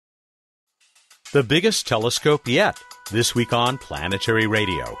The biggest telescope yet, this week on Planetary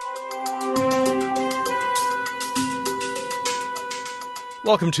Radio.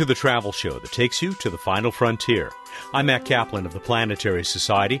 Welcome to the travel show that takes you to the final frontier. I'm Matt Kaplan of the Planetary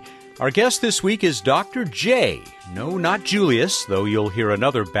Society. Our guest this week is Dr. J. No, not Julius, though you'll hear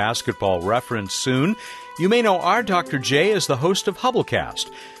another basketball reference soon. You may know our Dr. J as the host of Hubblecast,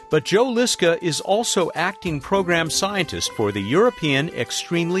 but Joe Liska is also acting program scientist for the European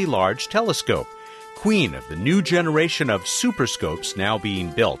Extremely Large Telescope, queen of the new generation of superscopes now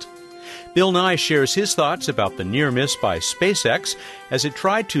being built. Bill Nye shares his thoughts about the near miss by SpaceX as it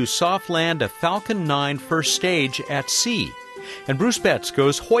tried to soft land a Falcon 9 first stage at sea. And Bruce Betts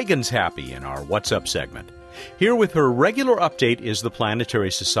goes Huygens happy in our What's Up segment. Here with her regular update is the Planetary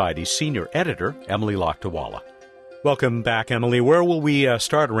Society's senior editor, Emily Lakdawalla. Welcome back, Emily. Where will we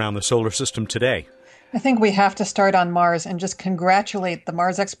start around the solar system today? I think we have to start on Mars and just congratulate the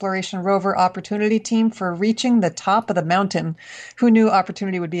Mars Exploration Rover Opportunity team for reaching the top of the mountain. Who knew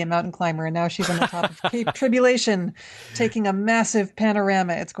Opportunity would be a mountain climber? And now she's on the top of Cape Tribulation, taking a massive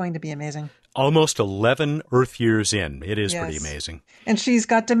panorama. It's going to be amazing. Almost 11 Earth years in. It is pretty amazing. And she's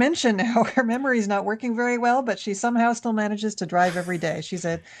got dementia now. Her memory's not working very well, but she somehow still manages to drive every day. She's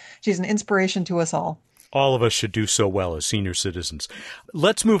an inspiration to us all. All of us should do so well as senior citizens.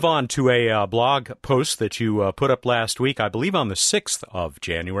 Let's move on to a blog post that you put up last week, I believe on the 6th of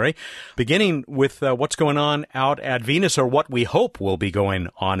January, beginning with what's going on out at Venus, or what we hope will be going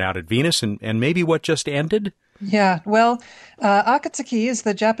on out at Venus, and maybe what just ended. Yeah, well, Akatsuki is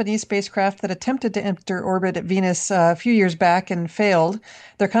the Japanese spacecraft that attempted to enter orbit at Venus a few years back and failed.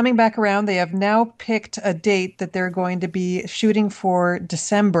 They're coming back around. They have now picked a date that they're going to be shooting for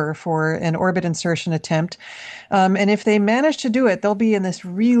December for an orbit insertion attempt. And if they manage to do it, they'll be in this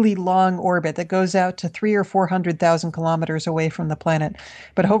really long orbit that goes out to 300,000 or 400,000 kilometers away from the planet.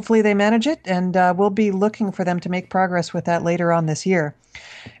 But hopefully they manage it, and we'll be looking for them to make progress with that later on this year.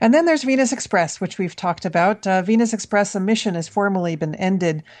 And then there's Venus Express, which we've talked about. Venus Express, a mission has formally been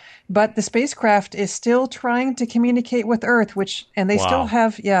ended, but the spacecraft is still trying to communicate with Earth, and they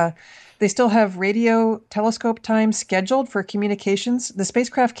still have radio telescope time scheduled for communications. The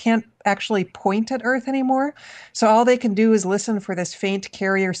spacecraft can't actually point at Earth anymore, so all they can do is listen for this faint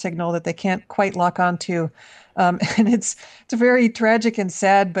carrier signal that they can't quite lock onto. And it's very tragic and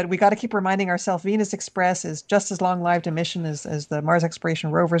sad, but we got to keep reminding ourselves Venus Express is just as long-lived a mission as the Mars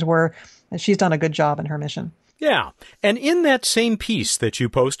Exploration Rovers were, and she's done a good job in her mission. Yeah, and in that same piece that you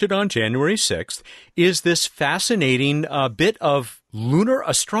posted on January 6th is this fascinating bit of lunar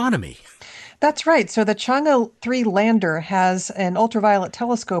astronomy. That's right. So the Chang'e 3 lander has an ultraviolet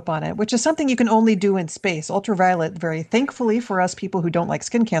telescope on it, which is something you can only do in space. Ultraviolet, very thankfully for us people who don't like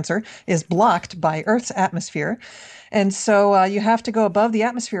skin cancer, is blocked by Earth's atmosphere. And so you have to go above the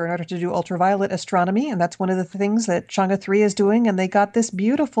atmosphere in order to do ultraviolet astronomy, and that's one of the things that Chang'e 3 is doing, and they got this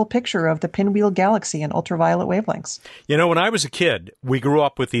beautiful picture of the Pinwheel Galaxy in ultraviolet wavelengths. You know, when I was a kid, we grew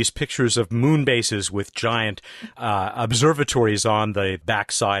up with these pictures of moon bases with giant observatories on the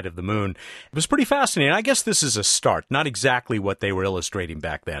backside of the moon. It was pretty fascinating. I guess this is a start, not exactly what they were illustrating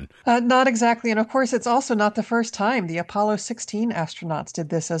back then. Not exactly, and of course it's also not the first time. The Apollo 16 astronauts did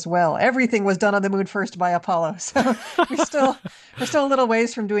this as well. Everything was done on the moon first by Apollo, so we're still a little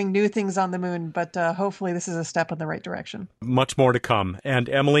ways from doing new things on the moon, but hopefully this is a step in the right direction. Much more to come. And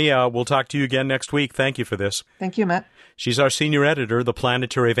Emily, we'll talk to you again next week. Thank you for this. Thank you, Matt. She's our senior editor, the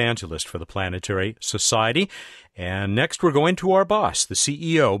planetary evangelist for the Planetary Society. And next we're going to our boss, the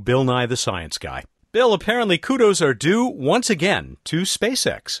CEO, Bill Nye the Science Guy. Bill, apparently kudos are due once again to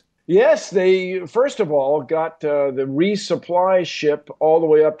SpaceX. Yes, they, first of all, got the resupply ship all the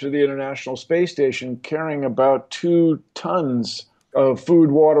way up to the International Space Station, carrying about 2 tons of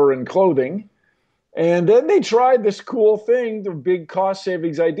food, water, and clothing. And then they tried this cool thing, the big cost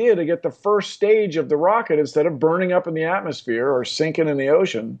savings idea, to get the first stage of the rocket, instead of burning up in the atmosphere or sinking in the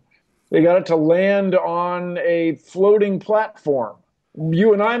ocean, they got it to land on a floating platform.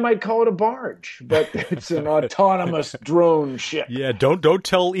 You and I might call it a barge, but it's an autonomous drone ship. Yeah, don't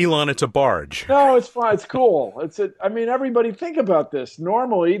tell Elon it's a barge. No, it's fine. It's cool. Everybody think about this.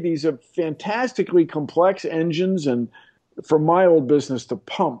 Normally, these are fantastically complex engines, and from my old business, the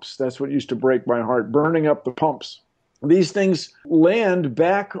pumps. That's what used to break my heart, burning up the pumps. These things land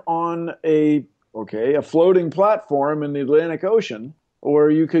back on a floating platform in the Atlantic Ocean,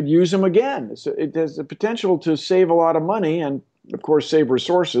 or you could use them again. So it has the potential to save a lot of money and, of course, save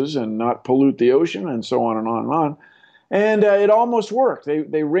resources and not pollute the ocean, and so on and on and on. And it almost worked.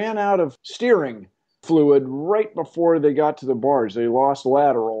 They ran out of steering fluid right before they got to the barge. They lost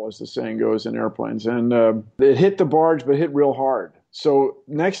lateral, as the saying goes in airplanes. And it hit the barge, but hit real hard. So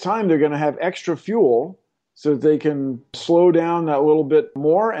next time they're going to have extra fuel so that they can slow down that little bit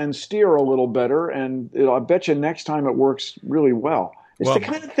more and steer a little better. And I bet you next time it works really well. It's the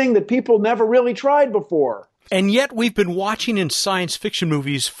kind of thing that people never really tried before. And yet we've been watching in science fiction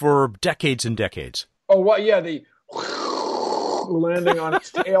movies for decades and decades. Oh, well, yeah, the landing on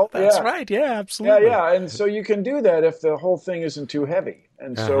its tail. That's right. Yeah, absolutely. Yeah. And so you can do that if the whole thing isn't too heavy.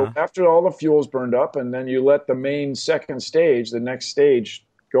 And so after all the fuel's burned up and then you let the main second stage, the next stage,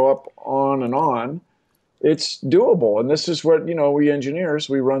 go up on, it's doable. And this is what, we engineers,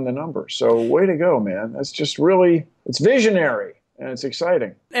 we run the numbers. So way to go, man. That's just really, it's visionary. And it's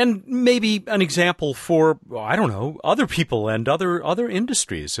exciting. And maybe an example for, I don't know, other people and other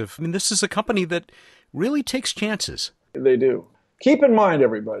industries. This is a company that really takes chances. They do. Keep in mind,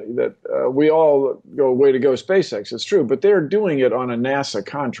 everybody, that we all go, way to go, SpaceX. It's true, but they're doing it on a NASA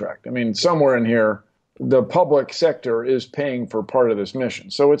contract. I mean, somewhere in here, the public sector is paying for part of this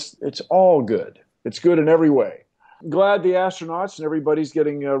mission. So it's all good. It's good in every way. Glad the astronauts and everybody's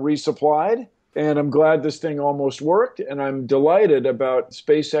getting resupplied. And I'm glad this thing almost worked. And I'm delighted about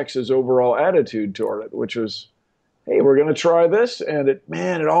SpaceX's overall attitude toward it, which was, hey, we're going to try this. And it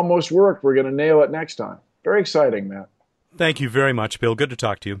almost worked. We're going to nail it next time. Very exciting, Matt. Thank you very much, Bill. Good to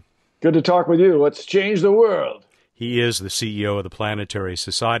talk to you. Good to talk with you. Let's change the world. He is the CEO of the Planetary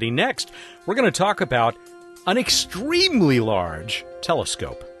Society. Next, we're going to talk about an extremely large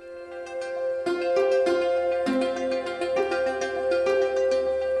telescope.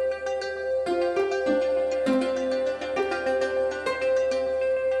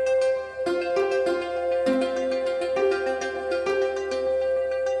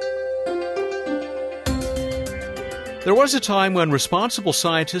 There was a time when responsible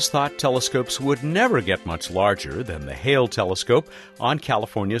scientists thought telescopes would never get much larger than the Hale telescope on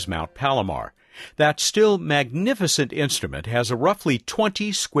California's Mount Palomar. That still magnificent instrument has a roughly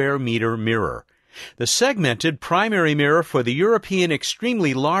 20-square-meter mirror. The segmented primary mirror for the European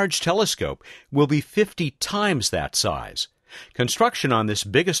Extremely Large Telescope will be 50 times that size. Construction on this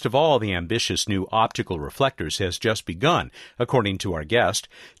biggest of all the ambitious new optical reflectors has just begun, according to our guest.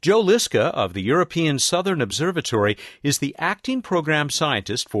 Joe Liska of the European Southern Observatory is the acting program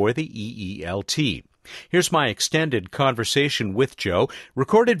scientist for the EELT. Here's my extended conversation with Joe,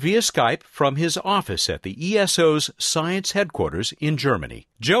 recorded via Skype from his office at the ESO's science headquarters in Germany.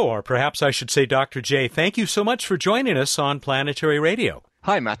 Joe, or perhaps I should say Dr. J, thank you so much for joining us on Planetary Radio.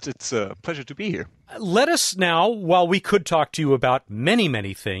 Hi, Matt. It's a pleasure to be here. Let us now, while we could talk to you about many,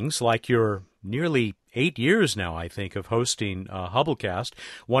 many things, like your nearly 8 years now, I think, of hosting Hubblecast,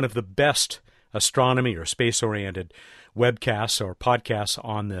 one of the best astronomy or space-oriented webcasts or podcasts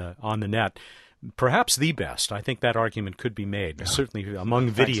on the net. Perhaps the best. I think that argument could be made, certainly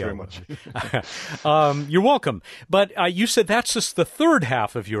among video. Thanks very much. You're welcome. But you said that's just the third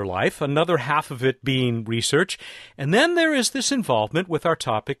half of your life, another half of it being research. And then there is this involvement with our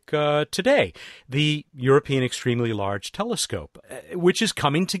topic today, the European Extremely Large Telescope, which is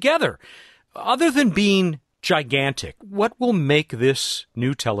coming together. Other than being gigantic, what will make this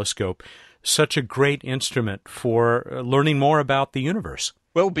new telescope such a great instrument for learning more about the universe?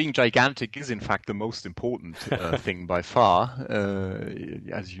 Well, being gigantic is, in fact, the most important thing by far.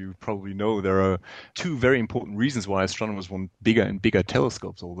 As you probably know, there are two very important reasons why astronomers want bigger and bigger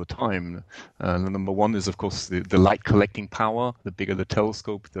telescopes all the time. Number one is, of course, the light collecting power. The bigger the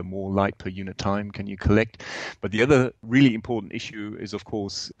telescope, the more light per unit time can you collect. But the other really important issue is, of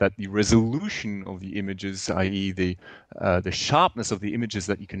course, that the resolution of the images, i.e. the sharpness of the images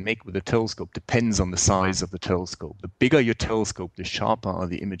that you can make with a telescope, depends on the size of the telescope. The bigger your telescope, the sharper are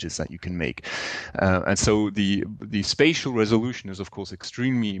the images that you can make. And so the spatial resolution is, of course,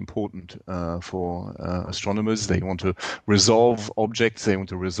 extremely important for astronomers. They want to resolve objects, they want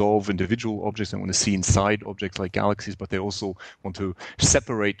to resolve individual objects, they want to see inside objects like galaxies, but they also want to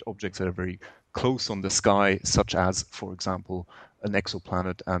separate objects that are very close on the sky, such as, for example, an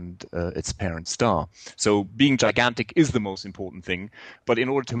exoplanet and its parent star. So being gigantic is the most important thing, but in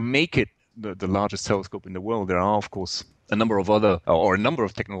order to make it the largest telescope in the world, there are, of course, a number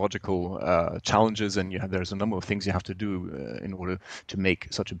of technological challenges, and there's a number of things you have to do in order to make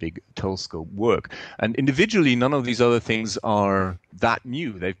such a big telescope work. And individually, none of these other things are that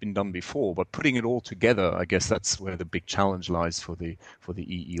new. They've been done before, but putting it all together, I guess that's where the big challenge lies for the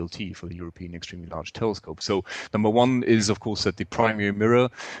EELT, for the European Extremely Large Telescope. So number one is, of course, that the primary mirror,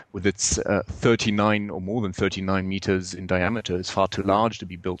 with its 39 or more than 39 meters in diameter, is far too large to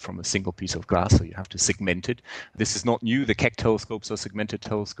be built from a single piece of glass, so you have to segment it. This is not new. new. The Keck telescopes are segmented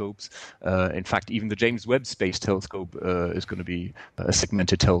telescopes. In fact, even the James Webb Space Telescope is going to be a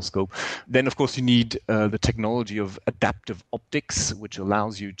segmented telescope. Then, of course, you need the technology of adaptive optics, which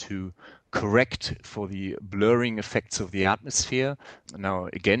allows you to correct for the blurring effects of the atmosphere. Now,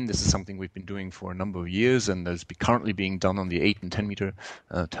 again, this is something we've been doing for a number of years, and there's currently being done on the 8 and 10 meter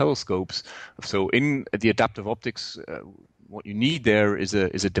telescopes. So in the adaptive optics, what you need there is a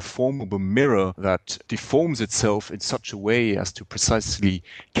deformable mirror that deforms itself in such a way as to precisely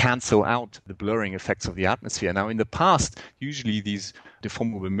cancel out the blurring effects of the atmosphere. Now, in the past, usually these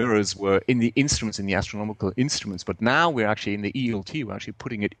deformable mirrors were in the instruments, in the astronomical instruments, but now we're actually in the ELT, we're actually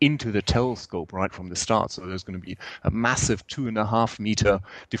putting it into the telescope right from the start. So there's going to be a massive 2.5 meter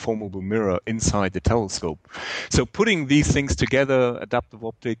deformable mirror inside the telescope. So putting these things together, adaptive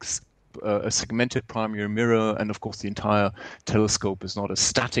optics, a segmented primary mirror, and of course the entire telescope is not a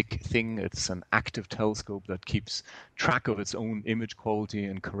static thing, it's an active telescope that keeps track of its own image quality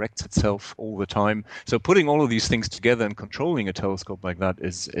and corrects itself all the time. So putting all of these things together and controlling a telescope like that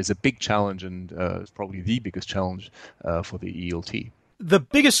is a big challenge, and it's probably the biggest challenge for the ELT. The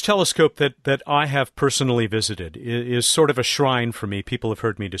biggest telescope that I have personally visited is sort of a shrine for me. People have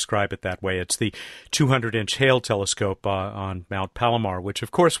heard me describe it that way. It's the 200-inch Hale telescope on Mount Palomar, which,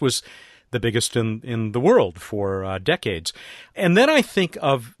 of course, was the biggest in the world for decades. And then I think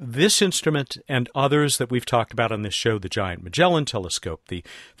of this instrument and others that we've talked about on this show, the Giant Magellan Telescope, the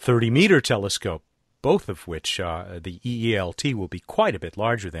 30-meter telescope, both of which the EELT will be quite a bit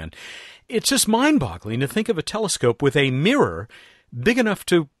larger than. It's just mind-boggling to think of a telescope with a mirror big enough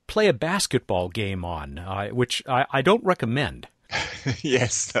to play a basketball game on, which I don't recommend.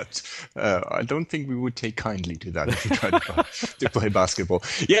 Yes, I don't think we would take kindly to that if you tried to play basketball.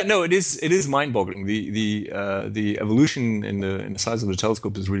 Yeah, no, it is mind-boggling. The evolution in the size of the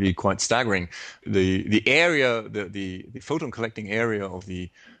telescope is really quite staggering. The area, the photon collecting area of the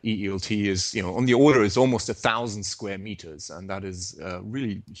EELT is, on the order is almost 1,000 square meters, and that is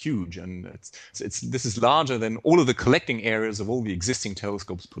really huge. And this is larger than all of the collecting areas of all the existing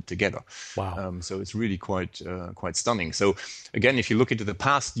telescopes put together. Wow! So it's really quite stunning. So again, if you look into the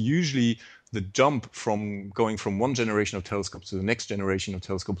past, usually the jump from going from one generation of telescopes to the next generation of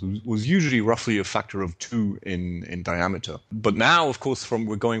telescopes was usually roughly a factor of 2 in diameter. But now, of course,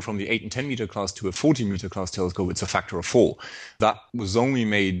 we're going from the 8 and 10 meter class to a 40 meter class telescope, it's a factor of 4. That was only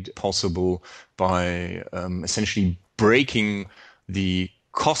made possible by essentially breaking the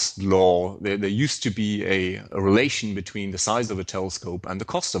cost law. There used to be a relation between the size of a telescope and the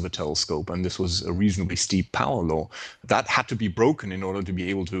cost of a telescope, and this was a reasonably steep power law. That had to be broken in order to be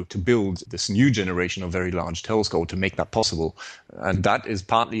able to build this new generation of very large telescope, to make that possible. And that is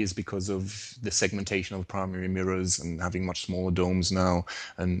partly because of the segmentation of primary mirrors and having much smaller domes now,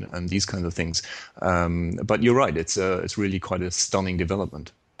 and these kinds of things. But you're right, it's really quite a stunning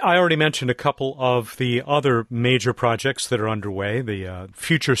development. I already mentioned a couple of the other major projects that are underway, the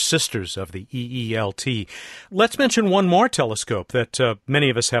future sisters of the EELT. Let's mention one more telescope that many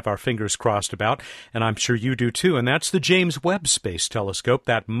of us have our fingers crossed about, and I'm sure you do too, and that's the James Webb Space Telescope,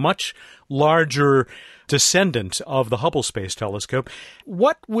 that much larger descendant of the Hubble Space Telescope.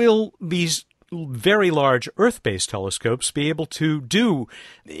 What will these very large Earth-based telescopes be able to do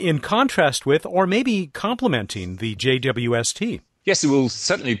in contrast with, or maybe complementing, the JWST? Yes, it will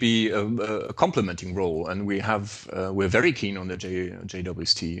certainly be a complementing role, and we're very keen on the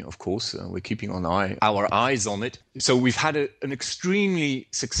JWST, of course. We're keeping our eyes on it. So we've had an extremely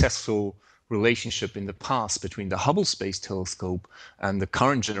successful relationship in the past between the Hubble Space Telescope and the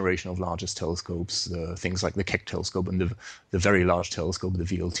current generation of largest telescopes, things like the Keck telescope and the very large telescope, the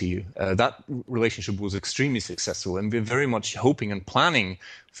VLT. That relationship was extremely successful, and we're very much hoping and planning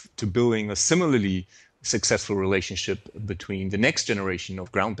to building a similarly successful relationship between the next generation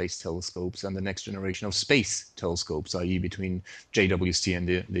of ground-based telescopes and the next generation of space telescopes, i.e. between JWST and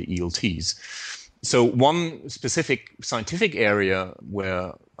the ELTs. So one specific scientific area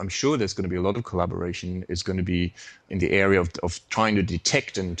where I'm sure there's going to be a lot of collaboration is going to be in the area of trying to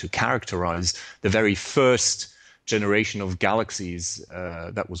detect and to characterize the very first generation of galaxies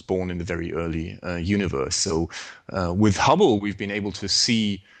that was born in the very early universe. So with Hubble, we've been able to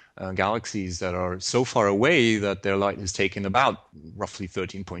see galaxies that are so far away that their light has taken about roughly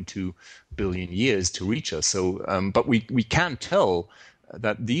 13.2 billion years to reach us. So, but we can tell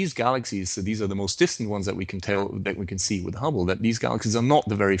that these galaxies, so these are the most distant ones that we can tell, that we can see with Hubble, that these galaxies are not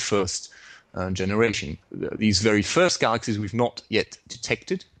the very first generation. These very first galaxies we've not yet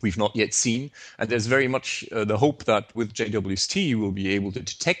detected, we've not yet seen, and there's very much the hope that with JWST we'll be able to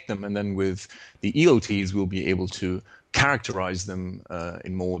detect them, and then with the ELTs we'll be able to characterize them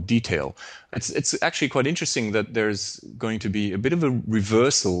in more detail. It's actually quite interesting that there's going to be a bit of a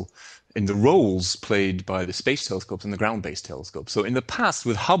reversal in the roles played by the space telescopes and the ground-based telescopes. So in the past,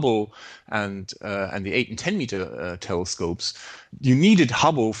 with Hubble and the 8 and 10 meter telescopes, you needed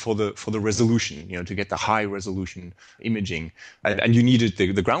Hubble for the resolution, to get the high resolution imaging, and you needed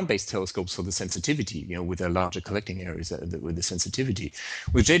the ground-based telescopes for the sensitivity, with their larger collecting areas with the sensitivity.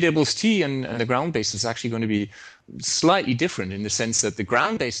 With JWST and the ground-based, it's actually going to be slightly different in the sense that the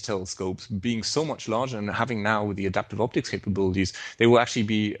ground-based telescopes, being so much larger and having now the adaptive optics capabilities, they will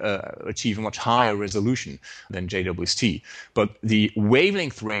actually achieve a much higher resolution than JWST. But the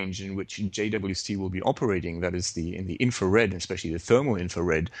wavelength range in which JWST will be operating, that is in the infrared, especially the thermal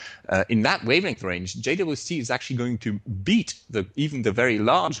infrared, in that wavelength range, JWST is actually going to beat even the very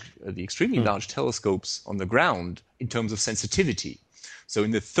large, the extremely large telescopes on the ground in terms of sensitivity. So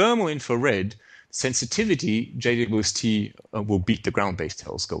in the thermal infrared, sensitivity, JWST will beat the ground-based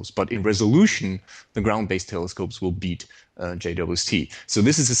telescopes, but in resolution, the ground-based telescopes will beat JWST. So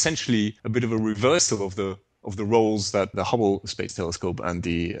this is essentially a bit of a reversal of the roles that the Hubble Space Telescope and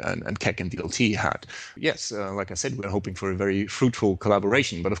Keck and DLT had. Yes, like I said, we're hoping for a very fruitful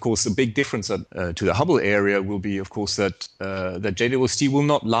collaboration. But of course, the big difference to the Hubble area will be, of course, that JWST will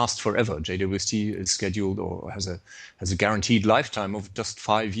not last forever. JWST is scheduled or has a guaranteed lifetime of just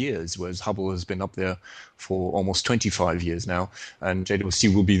 5 years, whereas Hubble has been up there for almost 25 years now. And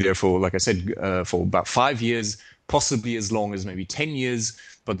JWST will be there for, like I said, for about 5 years, possibly as long as maybe 10 years,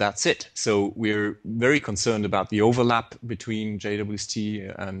 but that's it. So we're very concerned about the overlap between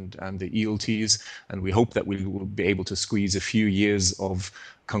JWST and the ELTs, and we hope that we will be able to squeeze a few years of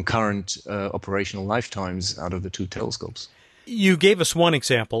concurrent operational lifetimes out of the two telescopes. You gave us one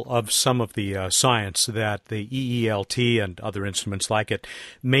example of some of the science that the EELT and other instruments like it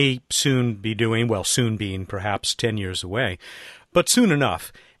may soon be doing, well, soon being perhaps 10 years away, but soon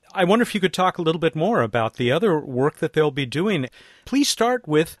enough. I wonder if you could talk a little bit more about the other work that they'll be doing. Please start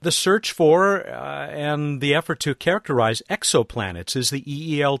with the search for and the effort to characterize exoplanets. Is the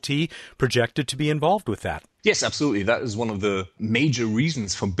EELT projected to be involved with that? Yes, absolutely. That is one of the major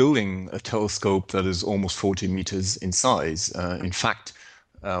reasons for building a telescope that is almost 40 meters in size. In fact,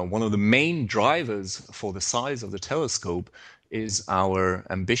 one of the main drivers for the size of the telescope is our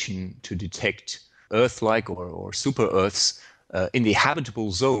ambition to detect Earth-like or super-Earths in the habitable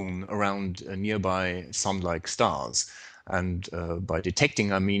zone around nearby sun-like stars. And by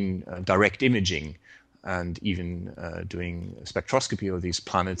detecting, I mean direct imaging and even doing spectroscopy of these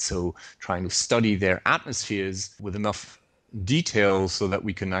planets, so trying to study their atmospheres with enough detail so that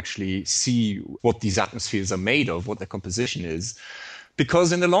we can actually see what these atmospheres are made of, what their composition is.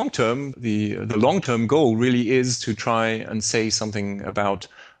 Because in the long term, the long-term goal really is to try and say something about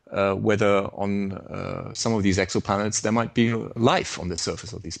whether on some of these exoplanets there might be life on the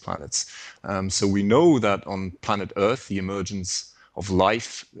surface of these planets. So we know that on planet Earth, the emergence of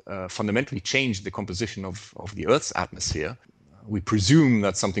life fundamentally changed the composition of the Earth's atmosphere. We presume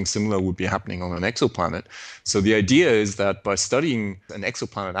that something similar would be happening on an exoplanet. So the idea is that by studying an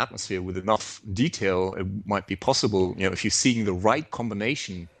exoplanet atmosphere with enough detail, it might be possible, if you're seeing the right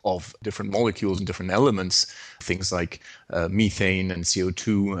combination of different molecules and different elements, things like methane and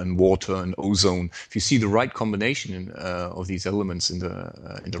CO2 and water and ozone, if you see the right combination of these elements in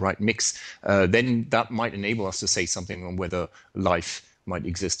the right mix, then that might enable us to say something on whether life might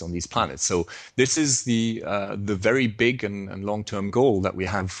exist on these planets. So this is the very big and long-term goal that we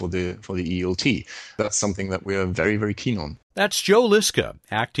have for the ELT. That's something that we are very, very keen on. That's Joe Liska,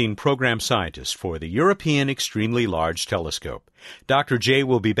 acting program scientist for the European Extremely Large Telescope. Dr. J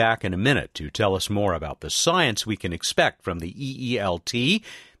will be back in a minute to tell us more about the science we can expect from the EELT.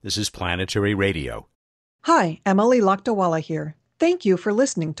 This is Planetary Radio. Hi, Emily Lakdawala here. Thank you for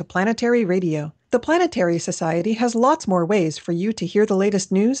listening to Planetary Radio. The Planetary Society has lots more ways for you to hear the latest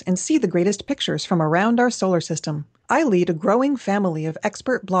news and see the greatest pictures from around our solar system. I lead a growing family of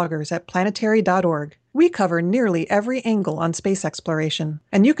expert bloggers at planetary.org. We cover nearly every angle on space exploration,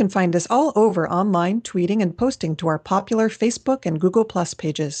 and you can find us all over online, tweeting and posting to our popular Facebook and Google Plus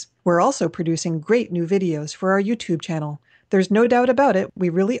pages. We're also producing great new videos for our YouTube channel. There's no doubt about it, we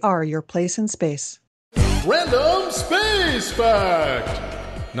really are your place in space. Random Space Fact!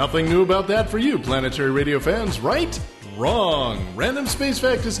 Nothing new about that for you, Planetary Radio fans, right? Wrong. Random Space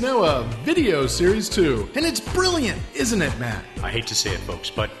Fact is now a video series too. And it's brilliant, isn't it, Matt? I hate to say it, folks,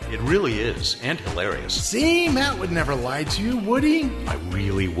 but it really is, and hilarious. See, Matt would never lie to you, would he? I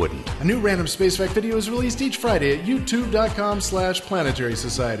really wouldn't. A new Random Space Fact video is released each Friday at youtube.com/Planetary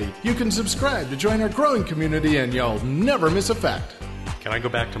Society. You can subscribe to join our growing community and you'll never miss a fact. Can I go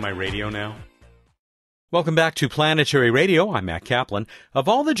back to my radio now? Welcome back to Planetary Radio. I'm Matt Kaplan. Of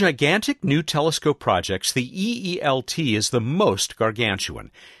all the gigantic new telescope projects, the EELT is the most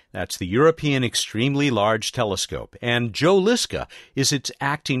gargantuan. That's the European Extremely Large Telescope, and Joe Liska is its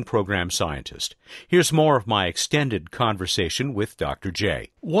acting program scientist. Here's more of my extended conversation with Dr.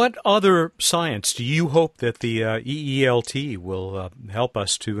 J. What other science do you hope that the EELT will help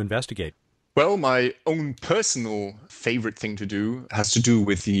us to investigate? Well, my own personal favorite thing to do has to do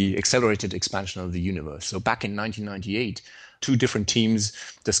with the accelerated expansion of the universe. So back in 1998, two different teams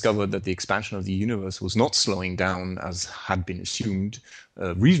discovered that the expansion of the universe was not slowing down as had been assumed,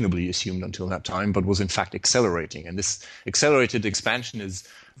 reasonably assumed until that time, but was in fact accelerating. And this accelerated expansion is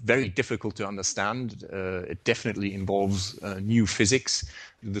very difficult to understand. It definitely involves new physics.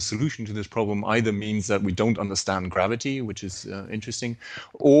 The solution to this problem either means that we don't understand gravity, which is interesting,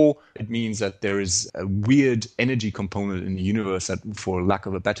 or it means that there is a weird energy component in the universe that, for lack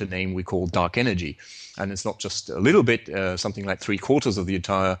of a better name, we call dark energy. And it's not just a little bit, something like 3/4 of the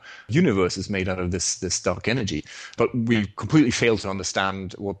entire universe is made out of this dark energy. But we completely fail to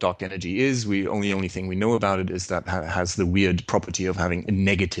understand what dark energy is. The only thing we know about it is that it has the weird property of having a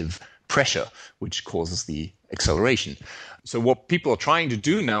negative pressure, which causes the acceleration. So what people are trying to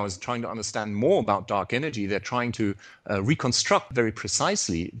do now is trying to understand more about dark energy. They're trying to reconstruct very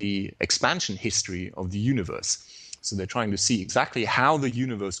precisely the expansion history of the universe. So they're trying to see exactly how the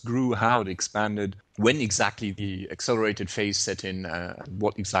universe grew, how it expanded, when exactly the accelerated phase set in,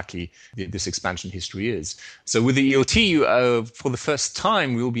 what exactly this expansion history is. So with the ELT, for the first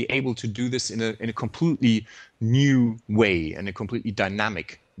time, we'll be able to do this in a completely new way, in a completely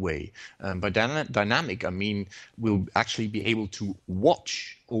dynamic way. By dynamic, I mean we'll actually be able to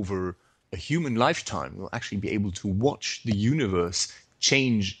watch over a human lifetime. We'll actually be able to watch the universe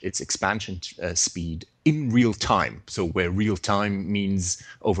change its expansion speed in real time. So where real time means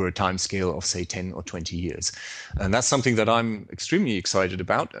over a time scale of, say, 10 or 20 years. And that's something that I'm extremely excited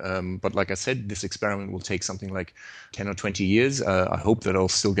about. But like I said, this experiment will take something like 10 or 20 years. I hope that I'll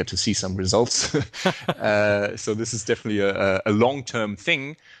still get to see some results. So this is definitely a long-term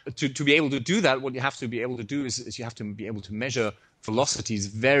thing. To be able to do that, what you have to be able to do is you have to be able to measure velocities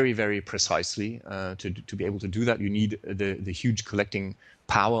very, very precisely. To be able to do that, you need the huge collecting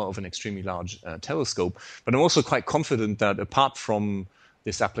power of an extremely large telescope. But I'm also quite confident that apart from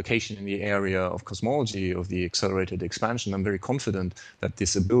this application in the area of cosmology, of the accelerated expansion, I'm very confident that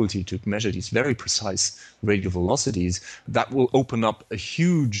this ability to measure these very precise radial velocities, that will open up a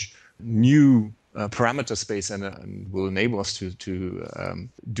huge new parameter space and will enable us to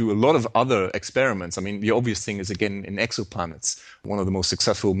do a lot of other experiments. I mean, the obvious thing is, again, in exoplanets. One of the most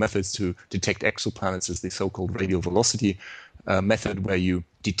successful methods to detect exoplanets is the so-called radial velocity method, where you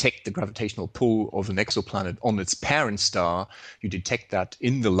detect the gravitational pull of an exoplanet on its parent star. You detect that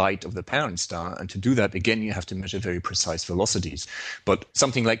in the light of the parent star. And to do that, again, you have to measure very precise velocities. But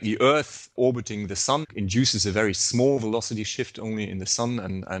something like the Earth orbiting the sun induces a very small velocity shift only in the sun.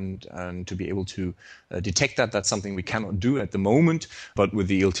 And to be able to detect that, that's something we cannot do at the moment. But with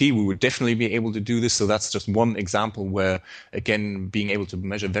the ELT, we would definitely be able to do this. So that's just one example where, again, being able to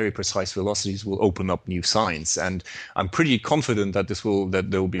measure very precise velocities will open up new science. And I'm pretty confident that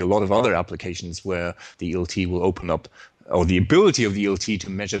there will be a lot of other applications where the ELT will open up, or the ability of the ELT to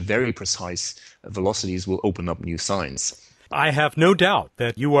measure very precise velocities will open up new science. I have no doubt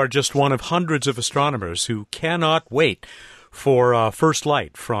that you are just one of hundreds of astronomers who cannot wait for first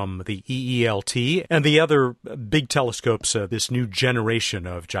light from the EELT and the other big telescopes, this new generation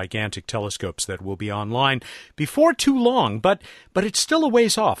of gigantic telescopes that will be online before too long. But it's still a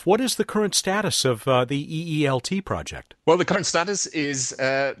ways off. What is the current status of the EELT project? Well, the current status is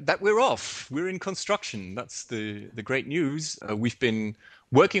that we're off. We're in construction. That's the great news. We've been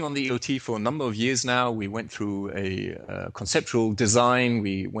working on the ELT for a number of years now. We went through a conceptual design.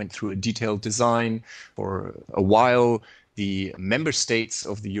 We went through a detailed design for a while. The member states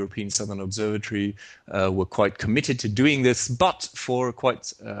of the European Southern Observatory were quite committed to doing this, but for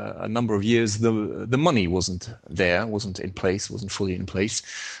quite a number of years, the money wasn't there, wasn't in place, wasn't fully in place.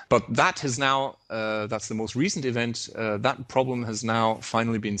 But that has now, that's the most recent event, that problem has now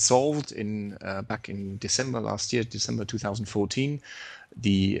finally been solved back in December last year, December 2014.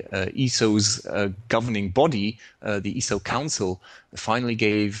 The ESO's governing body, the ESO Council, finally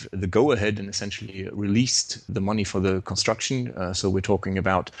gave the go-ahead and essentially released the money for the construction. So we're talking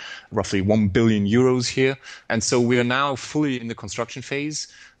about roughly 1 billion euros here. And so we are now fully in the construction phase.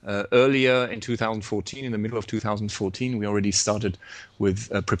 Earlier in 2014, in the middle of 2014, we already started with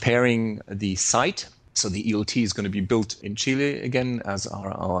preparing the site. So the ELT is going to be built in Chile again, as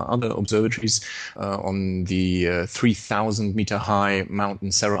are our other observatories, on the 3,000 meter high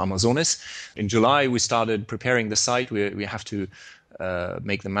mountain Cerro Amazones. In July, we started preparing the site. We have to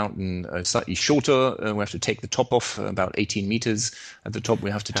make the mountain slightly shorter. We have to take the top off, about 18 meters at the top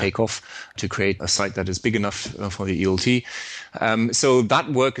we have to take off to create a site that is big enough for the ELT. So that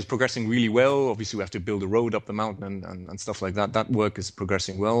work is progressing really well. Obviously, we have to build a road up the mountain and stuff like that. That work is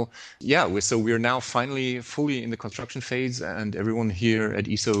progressing well. Yeah, we're now finally fully in the construction phase, and everyone here at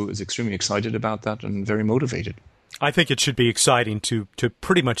ESO is extremely excited about that and very motivated. I think it should be exciting to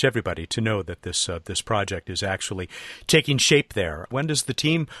pretty much everybody to know that this project is actually taking shape there. When does the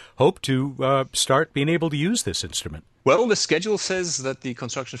team hope to start being able to use this instrument? Well, the schedule says that the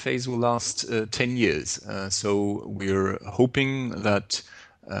construction phase will last 10 years. So we're hoping that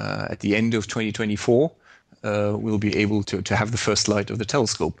at the end of 2024, we'll be able to have the first light of the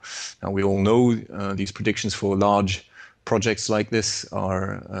telescope. Now, we all know these predictions for large projects like this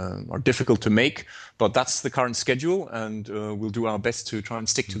are difficult to make, but that's the current schedule, and we'll do our best to try and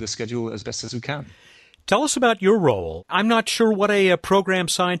stick to the schedule as best as we can. Tell us about your role. I'm not sure what a program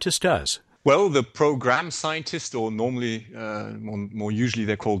scientist does. Well, the program scientist, or normally, more usually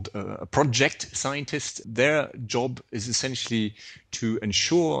they're called a project scientist, their job is essentially to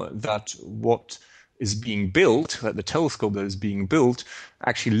ensure that what is being built, that the telescope that is being built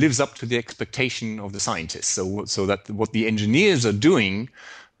actually lives up to the expectation of the scientists. So that what the engineers are doing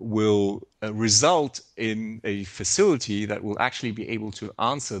will result in a facility that will actually be able to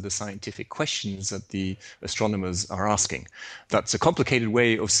answer the scientific questions that the astronomers are asking. That's a complicated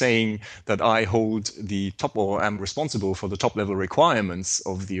way of saying that I hold the top, or am responsible for the top level requirements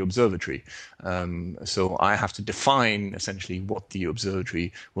of the observatory. So I have to define essentially what the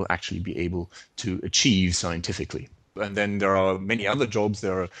observatory will actually be able to achieve scientifically. And then there are many other jobs.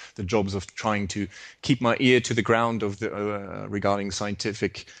 There are the jobs of trying to keep my ear to the ground of regarding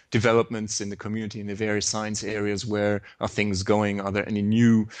scientific developments in the community, in the various science areas. Where are things going? Are there any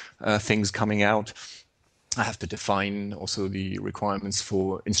new things coming out? I have to define also the requirements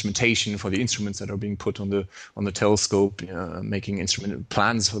for instrumentation, for the instruments that are being put on the telescope, making instrument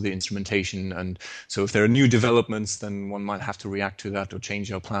plans for the instrumentation. And so if there are new developments, then one might have to react to that or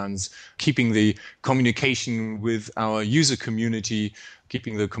change our plans. Keeping the communication with our user community,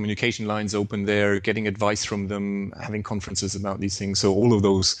 keeping the communication lines open there, getting advice from them, having conferences about these things. So all of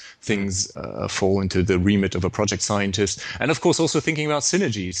those things fall into the remit of a project scientist. And of course, also thinking about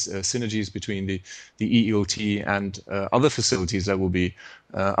synergies between the EELT and other facilities that will be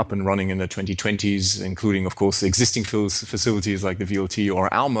up and running in the 2020s, including, of course, existing facilities like the VLT or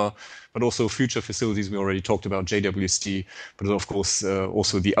ALMA, but also future facilities. We already talked about JWST, but of course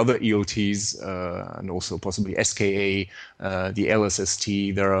also the other ELTs and also possibly SKA, the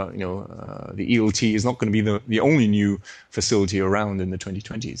LSST. There are, the ELT is not going to be the only new facility around in the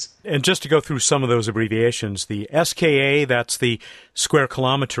 2020s. And just to go through some of those abbreviations, the SKA, that's the Square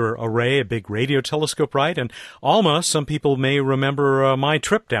Kilometer Array, a big radio telescope, right? And ALMA, some people may remember my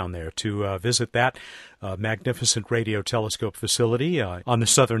trip down there to visit that magnificent radio telescope facility on the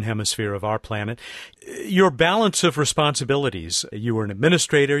southern hemisphere of our planet. Your balance of responsibilities, you were an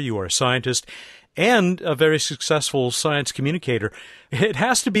administrator, you were a scientist, and a very successful science communicator. It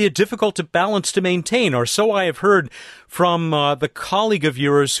has to be a difficult balance to maintain, or so I have heard from the colleague of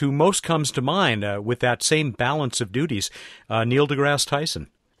yours who most comes to mind with that same balance of duties, Neil deGrasse Tyson.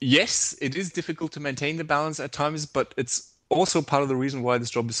 Yes, it is difficult to maintain the balance at times, but it's also part of the reason why this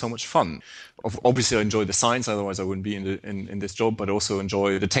job is so much fun. Obviously, I enjoy the science, otherwise I wouldn't be in this job, but also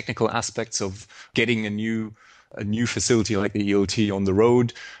enjoy the technical aspects of getting a new facility like the ELT on the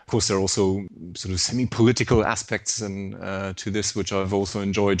road. Of course, there are also sort of semi-political aspects to this, which I've also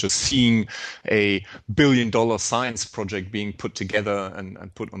enjoyed. Just seeing a billion-dollar science project being put together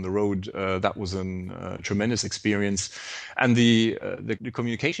and put on the road, that was a tremendous experience. And the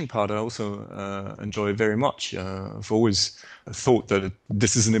communication part I also enjoy very much. I've always thought that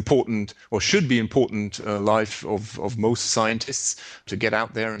this is an important, or should be important, life of most scientists, to get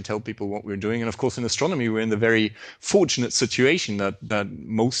out there and tell people what we're doing. And of course, in astronomy, we're in the very fortunate situation that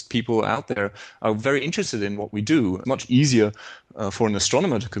most people out there are very interested in what we do. It's much easier for an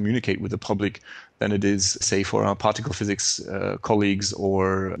astronomer to communicate with the public than it is, say, for our particle physics colleagues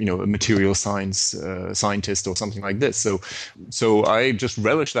or a material science scientist or something like this. So I just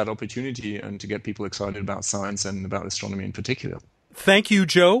relish that opportunity and to get people excited about science and about astronomy in particular. Thank you,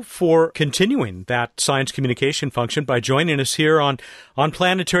 Joe, for continuing that science communication function by joining us here on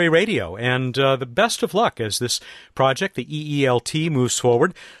Planetary Radio. And the best of luck as this project, the EELT, moves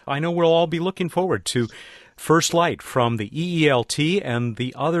forward. I know we'll all be looking forward to first light from the EELT and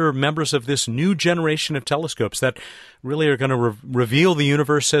the other members of this new generation of telescopes that really are going to reveal the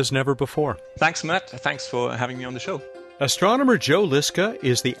universe as never before. Thanks, Matt. Thanks for having me on the show. Astronomer Joe Liska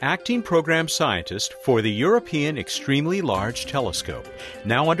is the acting program scientist for the European Extremely Large Telescope,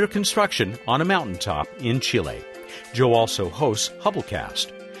 now under construction on a mountaintop in Chile. Joe also hosts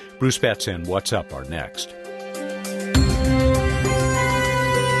Hubblecast. Bruce Betts and What's Up are next.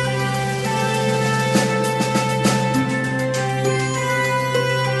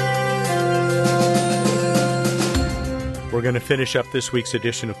 We're going to finish up this week's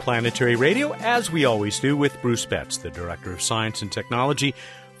edition of Planetary Radio, as we always do, with Bruce Betts, the Director of Science and Technology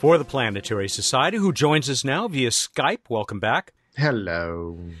for the Planetary Society, who joins us now via Skype. Welcome back.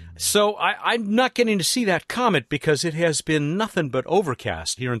 Hello. So I'm not getting to see that comet because it has been nothing but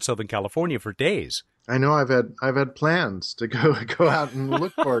overcast here in Southern California for days. I know I've had plans to go out and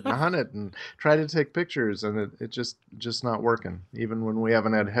look for it and hunt it and try to take pictures, and it just not working. Even when we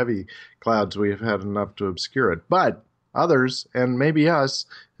haven't had heavy clouds, we have had enough to obscure it. But others, and maybe us,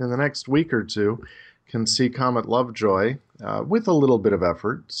 in the next week or two, can see Comet Lovejoy with a little bit of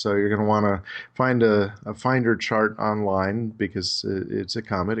effort. So you're going to want to find a finder chart online because it's a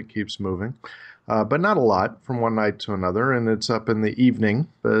comet. It keeps moving. But not a lot from one night to another, and it's up in the evening,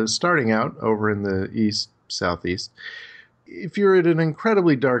 starting out over in the east, southeast. If you're at an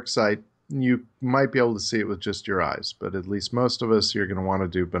incredibly dark site, you might be able to see it with just your eyes, but at least most of us, you're going to want to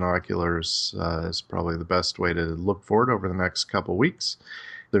do binoculars is probably the best way to look for it over the next couple weeks.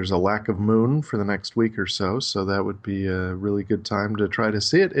 There's a lack of moon for the next week or so that would be a really good time to try to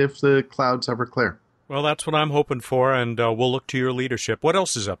see it if the clouds ever clear. Well, that's what I'm hoping for, and we'll look to your leadership. What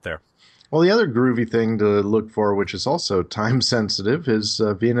else is up there? Well, the other groovy thing to look for, which is also time-sensitive, is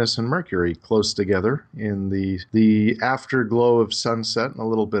Venus and Mercury close together in the afterglow of sunset and a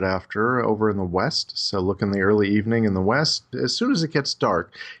little bit after over in the west. So look in the early evening in the west. As soon as it gets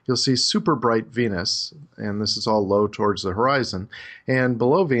dark, you'll see super bright Venus, and this is all low towards the horizon. And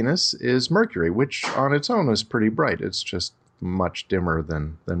below Venus is Mercury, which on its own is pretty bright. It's just much dimmer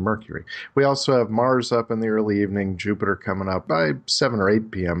than Mercury. We also have Mars up in the early evening, Jupiter coming up by 7 or 8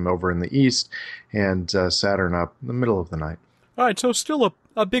 p.m. over in the east, and Saturn up in the middle of the night. All right, so still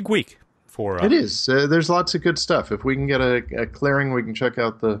a big week for... It is. There's lots of good stuff. If we can get a clearing, we can check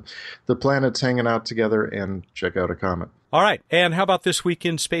out the planets hanging out together and check out a comet. All right, and how about this week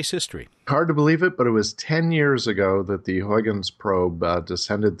in space history? Hard to believe it, but it was 10 years ago that the Huygens probe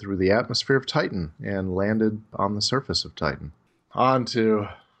descended through the atmosphere of Titan and landed on the surface of Titan. On to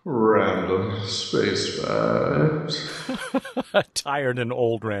random space facts. Tired and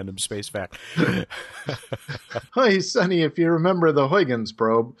old random space fact. Hi, Sonny, if you remember the Huygens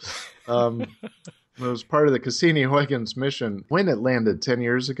probe, it was part of the Cassini-Huygens mission. When it landed 10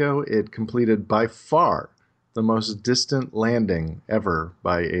 years ago, it completed by far the most distant landing ever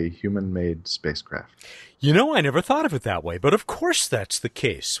by a human-made spacecraft. You know, I never thought of it that way, but of course that's the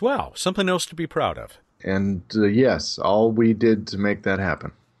case. Wow, something else to be proud of. And yes, all we did to make that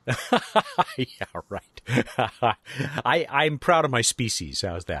happen. Yeah, right. I'm proud of my species.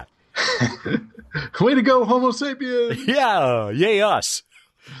 How's that? Way to go, Homo sapiens! Yeah, yay us.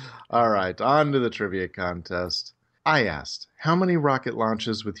 All right, on to the trivia contest. I asked, how many rocket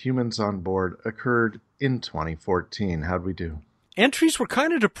launches with humans on board occurred in 2014? How'd we do? Entries were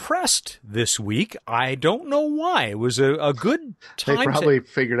kind of depressed this week. I don't know why. It was a good time. They probably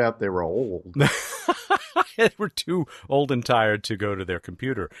figured out they were old. They were too old and tired to go to their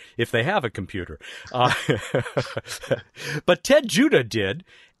computer, if they have a computer. But Ted Judah did,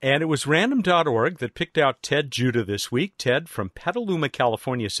 and it was random.org that picked out Ted Judah this week. Ted from Petaluma,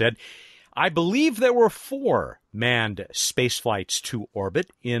 California said, I believe there were 4 manned space flights to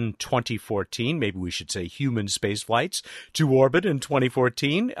orbit in 2014. Maybe we should say human space flights to orbit in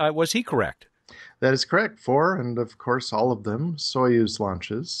 2014. Was he correct? That is correct. 4, and of course all of them Soyuz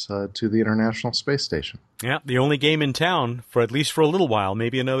launches to the International Space Station. Yeah, the only game in town, for at least for a little while,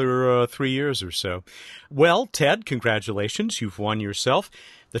 maybe another 3 years or so. Well, Ted, congratulations. You've won yourself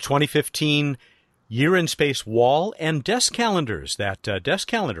the 2015 Year in Space wall and desk calendars. That desk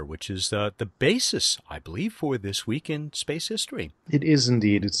calendar, which is the basis, I believe, for this week in space history. It is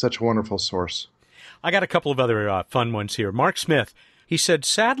indeed. It's such a wonderful source. I got a couple of other fun ones here. Mark Smith, he said,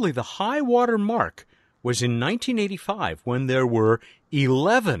 sadly, the high water mark was in 1985 when there were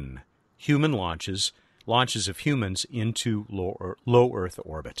 11 human launches of humans into low Earth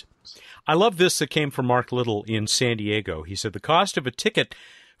orbit. I love this that came from Mark Little in San Diego. He said the cost of a ticket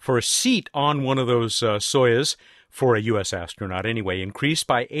for a seat on one of those Soyuz, for a U.S. astronaut anyway, increased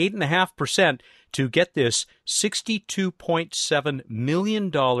by 8.5% to, get this, $62.7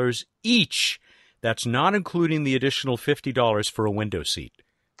 million each. That's not including the additional $50 for a window seat.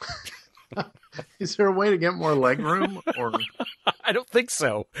 Is there a way to get more legroom? Or I don't think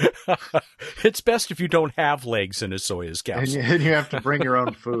so. It's best if you don't have legs in a Soyuz capsule. And you have to bring your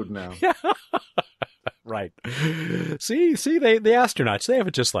own food now. Yeah. Right. See, the astronauts, they have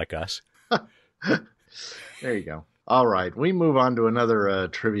it just like us. There you go. All right, we move on to another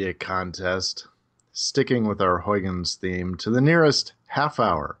trivia contest. Sticking with our Huygens theme, to the nearest half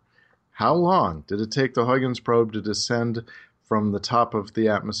hour. How long did it take the Huygens probe to descend from the top of the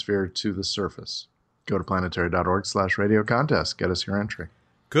atmosphere to the surface? Go to planetary.org/radio contest. Get us your entry.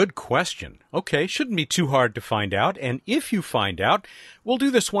 Good question. Okay, shouldn't be too hard to find out. And if you find out, we'll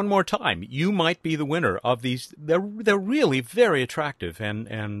do this one more time. You might be the winner of these. They're really very attractive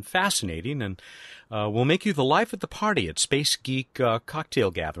and fascinating, and we'll make you the life at the party at Space Geek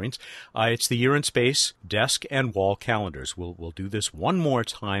cocktail gatherings. It's the Year in Space desk and wall calendars. We'll do this one more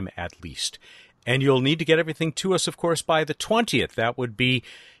time at least. And you'll need to get everything to us, of course, by the 20th. That would be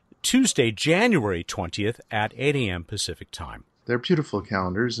Tuesday, January 20th at 8 a.m. Pacific time. They're beautiful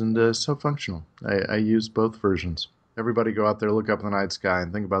calendars and so functional. I use both versions. Everybody go out there, look up in the night sky,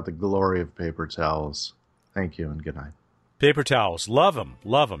 and think about the glory of paper towels. Thank you, and good night. Paper towels. Love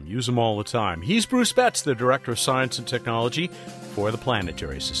them. Use them all the time. He's Bruce Betts, the Director of Science and Technology for the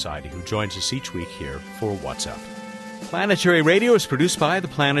Planetary Society, who joins us each week here for What's Up. Planetary Radio is produced by the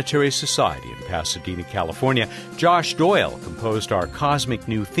Planetary Society in Pasadena, California. Josh Doyle composed our Cosmic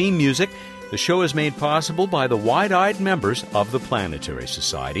New theme music. The show is made possible by the wide-eyed members of the Planetary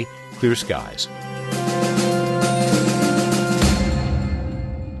Society. Clear skies.